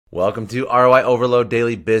Welcome to ROI Overload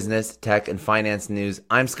Daily Business, Tech, and Finance News.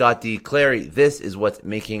 I'm Scott D. Clary. This is what's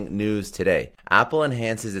making news today. Apple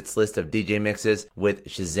enhances its list of DJ mixes with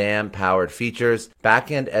Shazam-Powered features.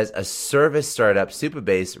 Backend as a service startup,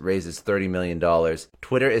 Supabase raises $30 million.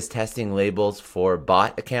 Twitter is testing labels for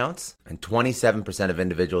bot accounts. And 27% of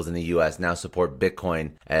individuals in the US now support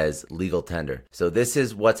Bitcoin as legal tender. So this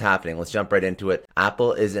is what's happening. Let's jump right into it.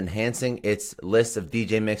 Apple is enhancing its list of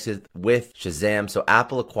DJ mixes with Shazam. So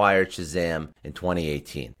Apple acquired Shazam in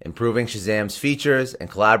 2018. Improving Shazam's features and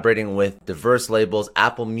collaborating with diverse labels,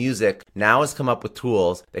 Apple Music now has come up with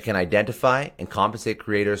tools that can identify and compensate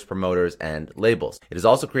creators, promoters, and labels. It has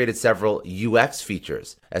also created several UX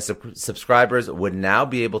features, as subscribers would now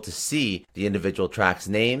be able to see the individual tracks'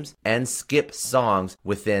 names and skip songs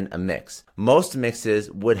within a mix. Most mixes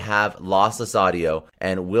would have lossless audio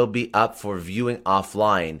and will be up for viewing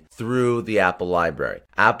offline through the Apple library.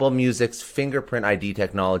 Apple Music's fingerprint ID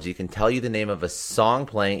technology can tell you the name of a song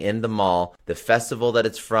playing in the mall, the festival that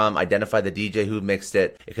it's from, identify the DJ who mixed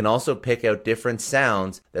it. It can also pick out different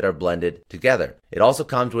sounds that are blended together. It also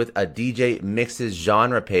comes with a DJ mixes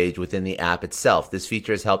genre page within the app itself. This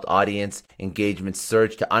feature has helped audience engagement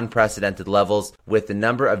surge to unprecedented levels, with the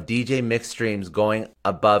number of DJ mix streams going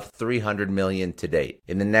above 300 million to date.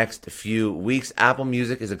 In the next few weeks, Apple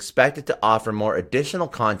Music is expected to offer more additional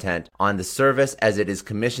content on the service as it is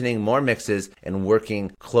commissioning more mixes and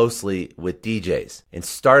working closely with DJs. In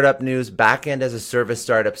startup news, backend as a service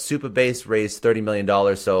startup Supabase raised $30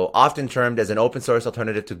 million. So often termed as an open source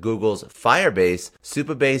alternative to Google's Firebase,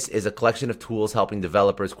 Supabase is a collection of tools helping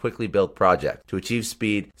developers quickly build projects. To achieve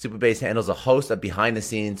speed, Supabase handles a host of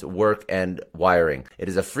behind-the-scenes work and wiring. It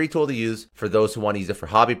is a free tool to use for those who want to use it for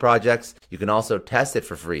hobby projects. You can also test it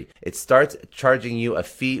for free. It starts charging you a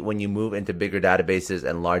fee when you move into bigger databases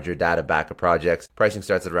and larger data backup projects. Pricing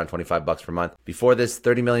starts at around $25 per month. Before this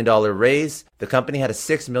 $30 million raise, the company had a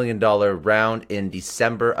 $6 million round in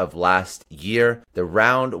December of last year. The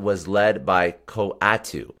round was led by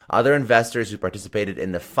Coatue. Other investors who participated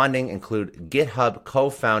in the funding include GitHub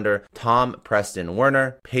co-founder Tom Preston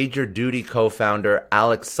Werner, PagerDuty co-founder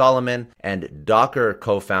Alex Solomon, and Docker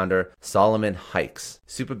co-founder Solomon Hykes.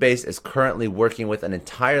 Supabase is currently working with an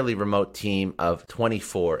entirely remote team of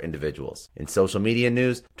 24 individuals. In social media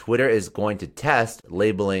news, Twitter is going to test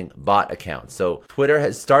labeling bot accounts. So Twitter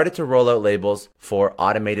has started to roll out labels for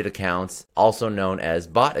automated accounts, also known as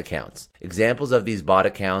bot accounts. Examples of these bot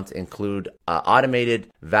accounts include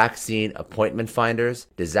automated vaccine appointment finders,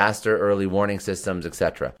 disaster early warning systems,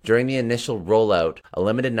 etc. During the initial rollout, a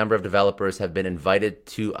limited number of developers have been invited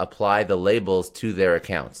to apply the labels to their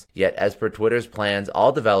accounts. Yet, as per Twitter's plans,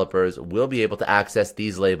 all developers will be able to access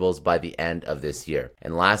these labels by the end of this year.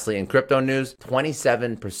 And lastly, in crypto news,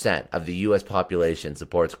 27% of the US population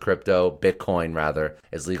supports Bitcoin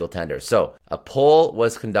as legal tender. So, a poll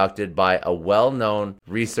was conducted by a well-known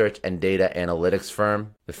research and data analytics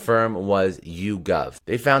firm. The firm was YouGov.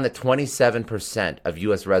 They found that 27% of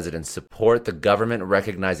U.S. residents support the government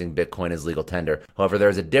recognizing Bitcoin as legal tender. However, there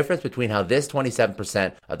is a difference between how this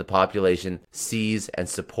 27% of the population sees and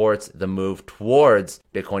supports the move towards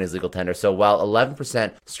Bitcoin as legal tender. So while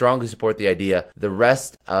 11% strongly support the idea, the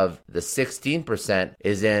rest of the 16%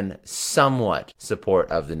 is in somewhat support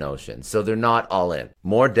of the notion. So they're not all in.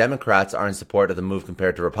 More Democrats are in support of the move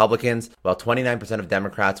compared to Republicans, while 29% of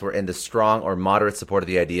Democrats were in the strong or moderate support of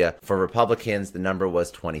the idea. For Republicans, the number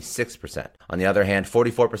was 26%. On the other hand,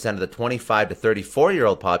 44% of the 25 to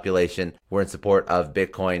 34-year-old population were in support of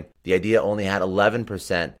Bitcoin. The idea only had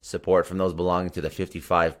 11% support from those belonging to the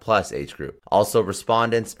 55 plus age group. Also,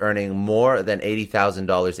 respondents earning more than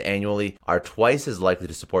 $80,000 annually are twice as likely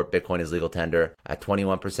to support Bitcoin as legal tender at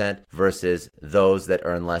 21% versus those that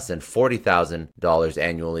earn less than $40,000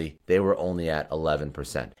 annually. They were only at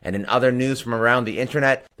 11%. And in other news from around the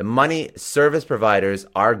internet, the money service providers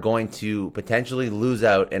are going to potentially lose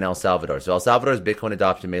out in El Salvador. So El Salvador's Bitcoin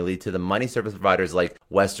adoption may lead to the money service providers like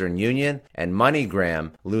Western Union and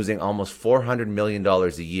MoneyGram losing almost $400 million a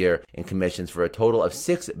year in commissions for a total of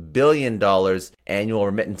 $6 billion annual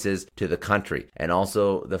remittances to the country. And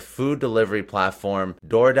also the food delivery platform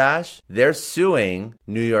DoorDash, they're suing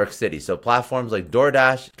New York City. So platforms like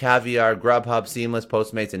DoorDash, Caviar, Grubhub, Seamless,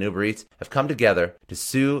 Postmates, and Uber Eats have come together to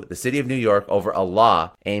sue the city of New York over a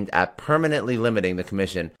law aimed at permanently limiting the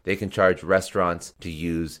commission they can charge restaurants to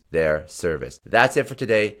use their service. That's it for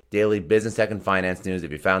today. Daily business, tech, and finance news.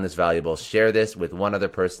 If you found this valuable, share this with one other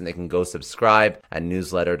person. They can go subscribe at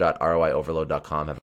newsletter.roioverload.com.